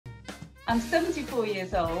I'm 74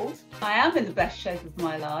 years old. I am in the best shape of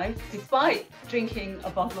my life, despite drinking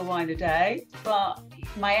a bottle of wine a day, but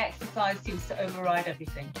my exercise seems to override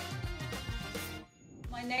everything.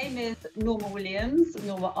 My name is Norma Williams,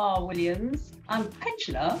 Norma R. Williams. I'm a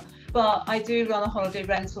pensioner, but I do run a holiday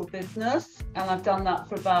rental business, and I've done that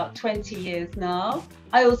for about 20 years now.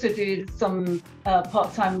 I also do some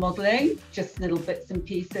part-time modelling, just little bits and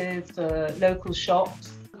pieces for local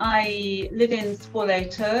shops. I live in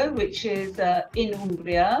Spoleto, which is in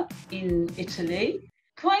Umbria, in Italy.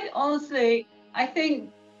 Quite honestly, I think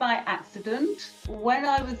by accident. When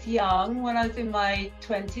I was young, when I was in my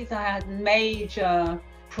 20s, I had major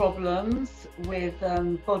problems with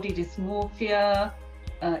body dysmorphia,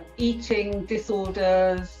 eating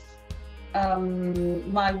disorders.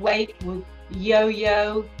 My weight would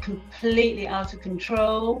yo-yo, completely out of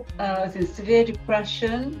control. I was in severe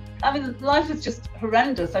depression. I mean, life was just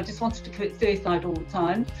horrendous. I just wanted to commit suicide all the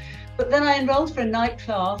time. But then I enrolled for a night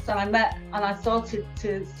class, and I started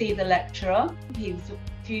to see the lecturer. He was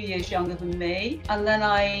a few years younger than me. And then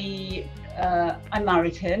I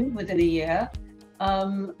married him within a year.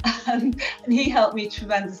 And he helped me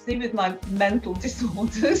tremendously with my mental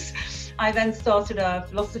disorders. I then started a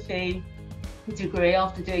philosophy degree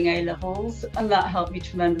after doing A-levels, and that helped me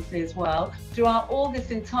tremendously as well. Throughout all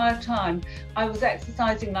this entire time, I was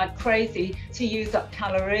exercising like crazy to use up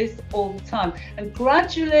calories all the time. And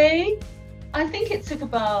gradually, I think it took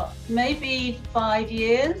about maybe 5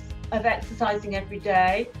 years of exercising every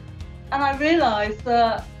day, and I realized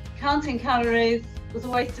that counting calories was a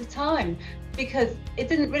waste of time, because it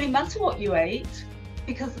didn't really matter what you ate,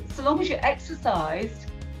 because so long as you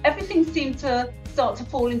exercised, everything seemed to start to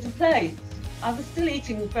fall into place. I was still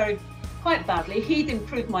eating quite badly. He'd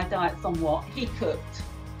improved my diet somewhat. He cooked.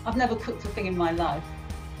 I've never cooked a thing in my life.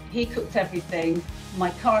 He cooked everything.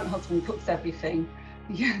 My current husband cooks everything.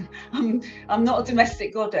 Yeah, I'm not a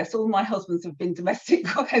domestic goddess. All my husbands have been domestic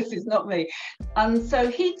goddesses, not me. And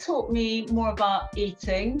so he taught me more about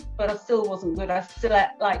eating, but I still wasn't good. I still ate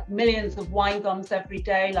like millions of wine gums every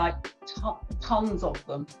day, like tons of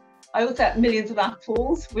them. I also ate millions of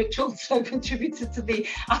apples, which also contributed to the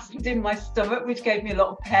acid in my stomach, which gave me a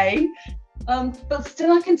lot of pain. But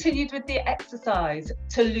still I continued with the exercise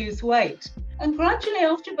to lose weight. And gradually,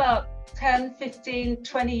 after about 10, 15,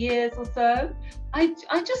 20 years or so, I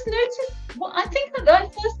just noticed, well, I think that I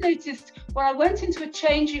first noticed when I went into a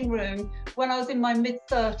changing room when I was in my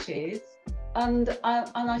mid-30s, and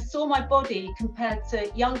I saw my body compared to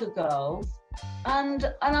younger girls, and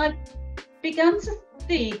I began to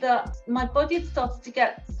see that my body had started to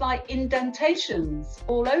get slight indentations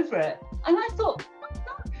all over it. And I thought,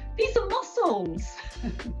 oh, these are muscles. I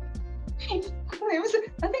think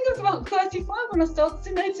it was about 35 when I started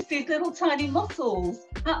to notice these little tiny muscles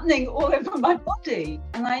happening all over my body.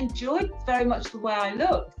 And I enjoyed very much the way I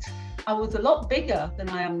looked. I was a lot bigger than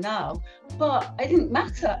I am now, but it didn't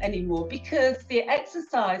matter anymore, because the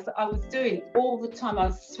exercise that I was doing all the time, I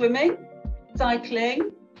was swimming,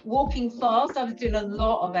 cycling, walking fast. I was doing a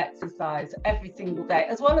lot of exercise every single day,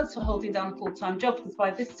 as well as holding down a full-time job, because by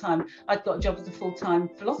this time I'd got a job as a full-time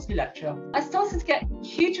philosophy lecturer. I started to get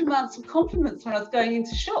huge amounts of compliments when I was going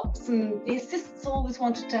into shops, and the assistants always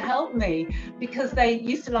wanted to help me because they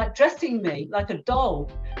used to like dressing me like a doll,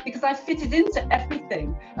 because I fitted into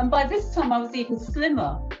everything. And by this time I was even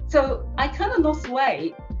slimmer. So I kind of lost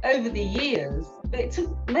weight over the years, but it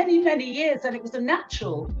took many, many years, and it was a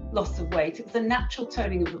natural loss of weight. It was a natural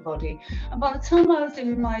toning of the body. And by the time I was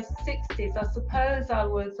in my 60s, I suppose I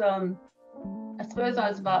was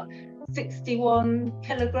about 61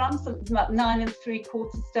 kilograms, something about 9 3/4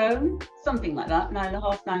 stone, something like that,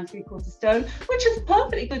 9.5, 9 3/4 stone, which is a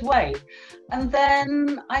perfectly good weight. And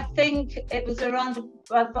then I think it was around,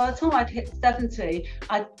 by the time I'd hit 70,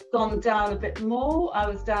 I'd gone down a bit more. I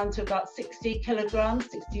was down to about 60 kilograms,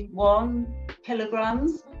 61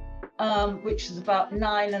 kilograms, which is about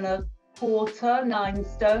 9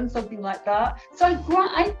 stone, something like that. So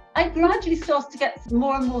I gradually started to get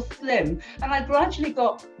more and more slim, and I gradually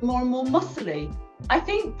got more and more muscly. I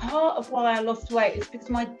think part of why I lost weight is because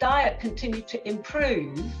my diet continued to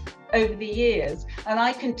improve over the years, and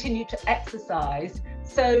I continued to exercise.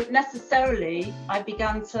 So necessarily I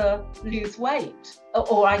began to lose weight,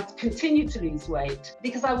 or I continued to lose weight,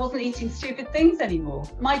 because I wasn't eating stupid things anymore.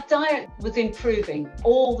 My diet was improving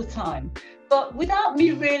all the time. but without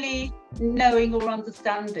me really knowing or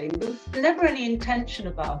understanding. There was never any intention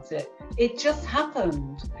about it. It just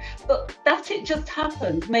happened. But that it just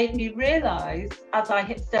happened made me realise, as I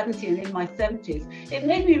hit 70 and in my 70s, it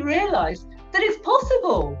made me realise that it's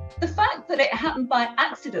possible. The fact that it happened by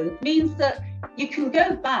accident means that you can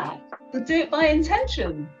go back and do it by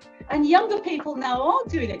intention. And younger people now are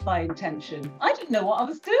doing it by intention. I didn't know what I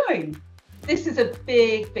was doing. This is a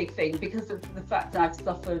big, big thing because of the fact that I've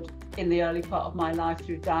suffered in the early part of my life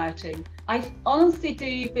through dieting. I honestly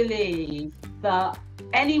do believe that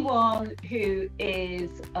anyone who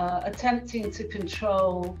is attempting to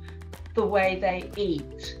control the way they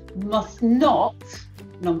eat must not,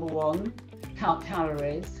 number one, count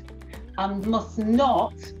calories, and must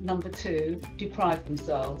not, number two, deprive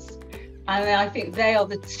themselves. And I think they are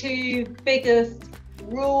the two biggest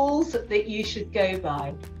rules that you should go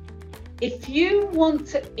by. If you want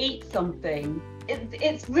to eat something,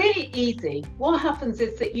 it's really easy. What happens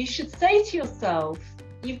is that you should say to yourself,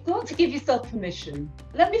 you've got to give yourself permission.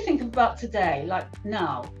 Let me think about today, like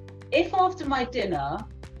now. If after my dinner,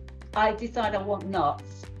 I decide I want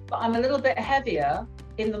nuts, but I'm a little bit heavier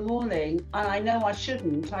in the morning and I know I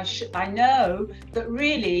shouldn't, I know that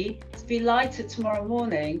really to be lighter tomorrow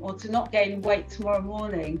morning or to not gain weight tomorrow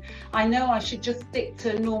morning, I know I should just stick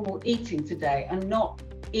to normal eating today and not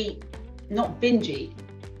binge eat.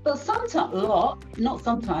 But sometimes,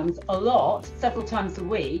 a lot, several times a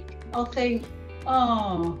week, I'll think,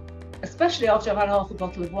 oh, especially after I've had half a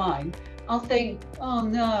bottle of wine, I'll think, oh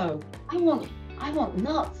no, I want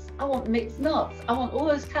nuts. I want mixed nuts. I want all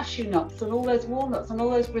those cashew nuts and all those walnuts and all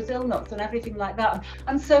those Brazil nuts and everything like that.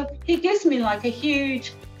 And so he gives me like a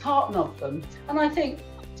huge carton of them. And I think,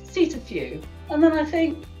 just eat a few. And then I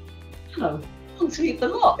think, oh, I want to eat the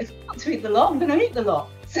lot. If I want to eat the lot, I'm going to eat the lot.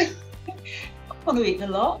 So I want to eat the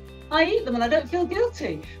lot. I eat them and I don't feel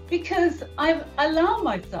guilty because I allow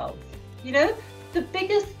myself. You know, the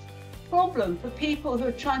biggest problem for people who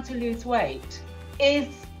are trying to lose weight is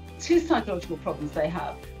two psychological problems they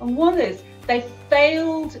have. And one is they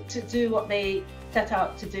failed to do what they set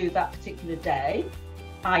out to do that particular day,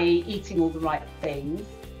 i.e. eating all the right things.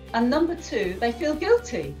 And number two, they feel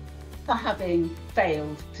guilty for having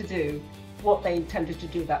failed to do what they intended to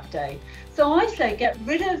do that day. So I say get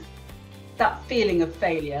rid of that feeling of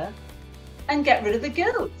failure and get rid of the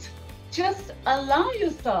guilt. Just allow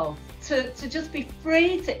yourself to just be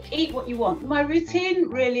free to eat what you want. My routine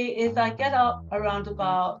really is I get up around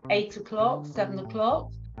about 8 o'clock, 7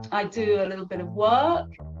 o'clock. I do a little bit of work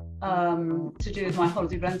to do with my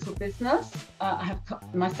holiday rental business. I have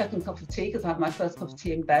my second cup of tea because I have my first cup of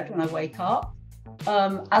tea in bed when I wake up.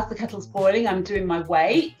 As the kettle's boiling, I'm doing my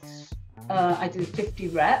weights. I do 50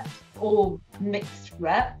 reps, all mixed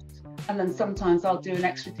reps. And then sometimes I'll do an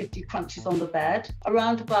extra 50 crunches on the bed.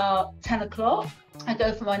 Around about 10 o'clock, I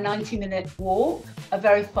go for my 90-minute walk, a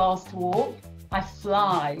very fast walk. I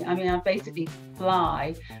fly, I basically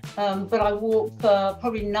fly, but I walk for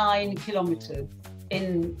probably 9 kilometers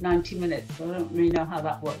in 90 minutes. So I don't really know how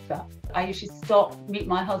that works out. I usually stop, meet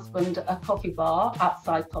my husband at a coffee bar,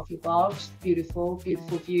 outside coffee bar, which is beautiful,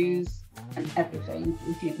 beautiful views and everything,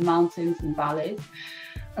 mountains and valleys.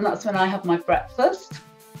 And that's when I have my breakfast.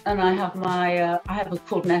 And I have I have a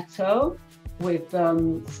cornetto with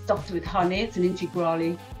stuffed with honey. It's an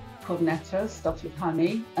integrale cornetto stuffed with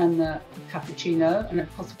honey, and a cappuccino, and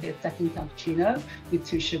possibly a second cappuccino with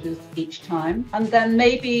 2 sugars each time. And then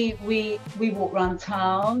maybe we walk around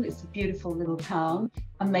town. It's a beautiful little town.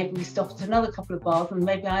 And maybe we stop at another couple of bars, and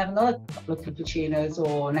maybe I have another couple of cappuccinos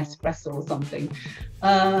or an espresso or something.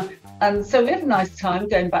 And so we have a nice time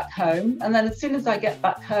going back home. And then as soon as I get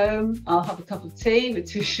back home, I'll have a cup of tea with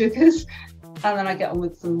 2 sugars, and then I get on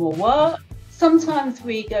with some more work. Sometimes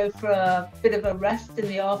we go for a bit of a rest in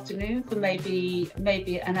the afternoon for maybe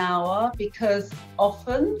an hour, because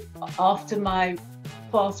often after my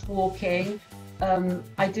fast walking,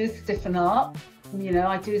 I do stiffen up.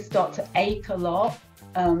 I do start to ache a lot.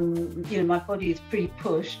 My body is pretty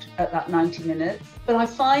pushed at that 90 minutes. But I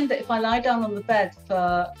find that if I lie down on the bed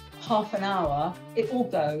for half an hour, it all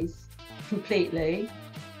goes completely.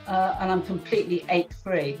 And I'm completely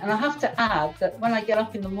ache-free. And I have to add that when I get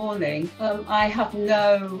up in the morning, I have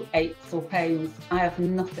no aches or pains. I have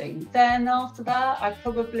nothing. Then after that, I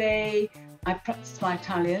practice my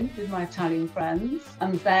Italian with my Italian friends.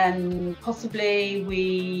 And then possibly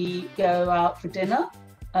we go out for dinner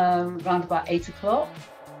around about 8 o'clock.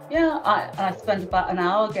 Yeah, I spend about an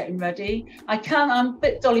hour getting ready. I'm a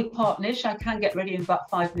bit Dolly Partonish. I can get ready in about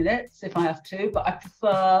 5 minutes if I have to, but I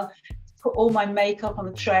prefer put all my makeup on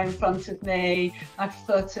a tray in front of me. I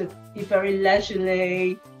prefer to be very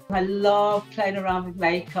leisurely. I love playing around with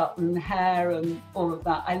makeup and hair and all of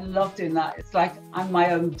that. I love doing that. It's like I'm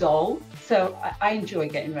my own doll. So I enjoy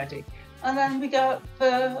getting ready. And then we go out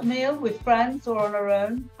for a meal with friends or on our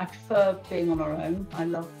own. I prefer being on our own. I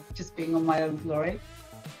love just being on my own glory.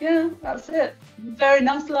 Yeah, that's it. Very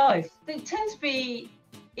nice life. They tend to be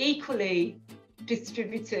equally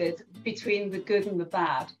distributed between the good and the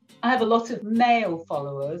bad. I have a lot of male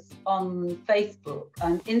followers on Facebook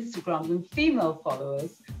and Instagram and female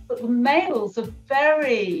followers, but the males are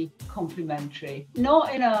very complimentary,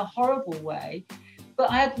 not in a horrible way.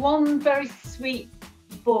 But I had one very sweet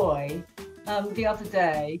boy the other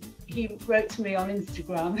day. He wrote to me on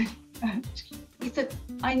Instagram and he said,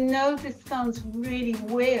 I know this sounds really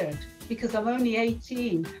weird because I'm only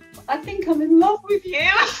 18, but I think I'm in love with you.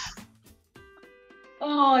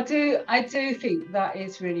 Oh, I do think that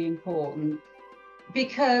is really important,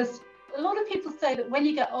 because a lot of people say that when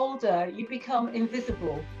you get older, you become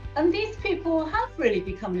invisible. And these people have really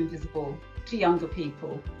become invisible to younger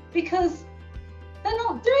people because they're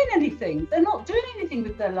not doing anything. They're not doing anything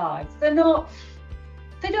with their lives. They don't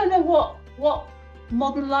know what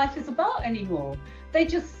modern life is about anymore. They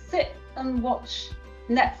just sit and watch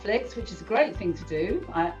Netflix, which is a great thing to do.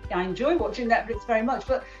 I enjoy watching Netflix very much,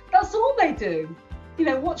 but that's all they do. You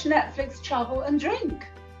know, watch Netflix, travel and drink.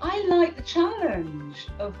 I like the challenge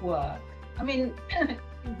of work. I mean,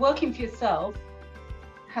 working for yourself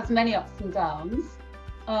has many ups and downs.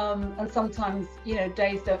 And sometimes, you know,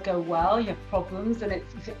 days don't go well, you have problems, and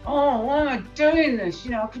it's, oh, why am I doing this?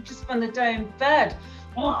 You know, I could just spend the day in bed.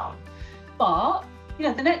 Oh. But, you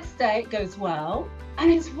know, the next day it goes well, and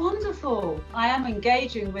it's wonderful. I am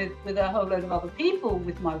engaging with a whole load of other people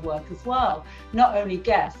with my work as well, not only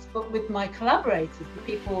guests, but with my collaborators, the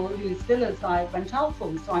people whose villas I rent out for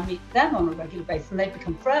them. So I meet them on a regular basis and they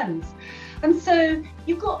become friends. And so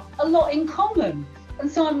you've got a lot in common. And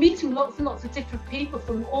so I'm meeting lots and lots of different people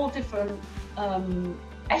from all different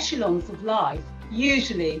echelons of life,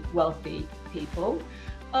 usually wealthy people.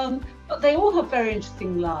 But they all have very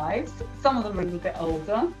interesting lives. Some of them are a little bit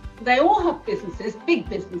older. They all have businesses, big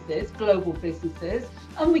businesses, global businesses,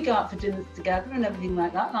 and we go out for dinners together and everything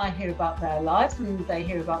like that. And I hear about their lives and they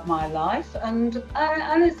hear about my life, and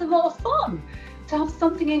it's a lot of fun to have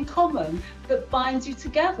something in common that binds you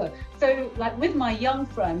together. So like with my young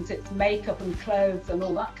friends, it's makeup and clothes and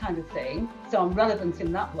all that kind of thing. So I'm relevant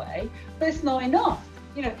in that way, but it's not enough.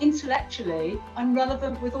 You know, intellectually, I'm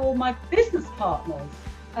relevant with all my business partners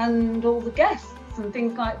and all the guests and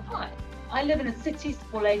things like that. I live in a city,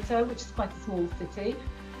 Spoleto, which is quite a small city,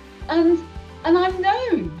 and I'm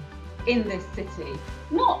known in this city,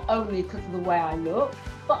 not only because of the way I look,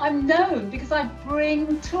 but I'm known because I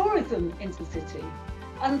bring tourism into the city.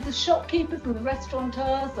 And the shopkeepers and the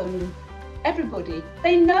restaurateurs and everybody,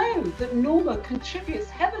 they know that Norma contributes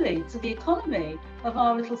heavily to the economy of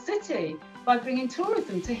our little city by bringing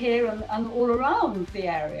tourism to here and all around the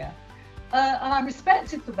area. And I'm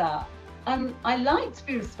respected for that. And I like to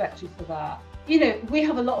be respected for that. You know, we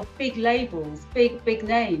have a lot of big labels, big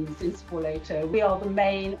names in Spoleto. We are the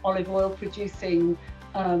main olive oil producing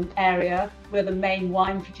area, we're the main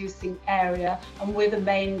wine producing area, and we're the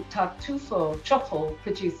main tartufo, truffle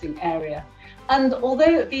producing area. And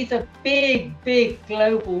although these are big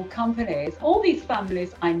global companies, all these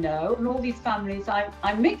families I know, and all these families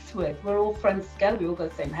I mix with. We're all friends together, we all go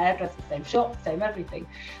to the same hairdresser, same shop, same everything.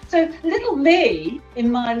 So little me,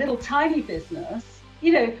 in my little tiny business,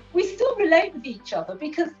 you know, we still relate with each other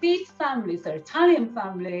because these families are Italian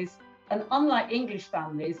families, and unlike English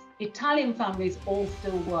families, Italian families all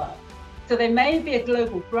still work. So they may be a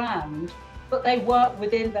global brand, but they work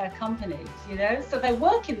within their companies, you know, so they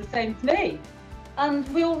work in the same as me. And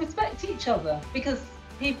we all respect each other because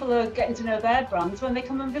people are getting to know their brands when they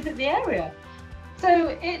come and visit the area.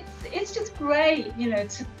 So it's just great, you know,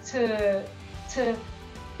 to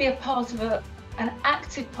be a part of an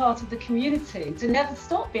active part of the community, to never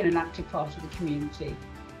stop being an active part of the community.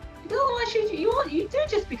 Because otherwise you do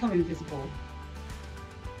just become invisible.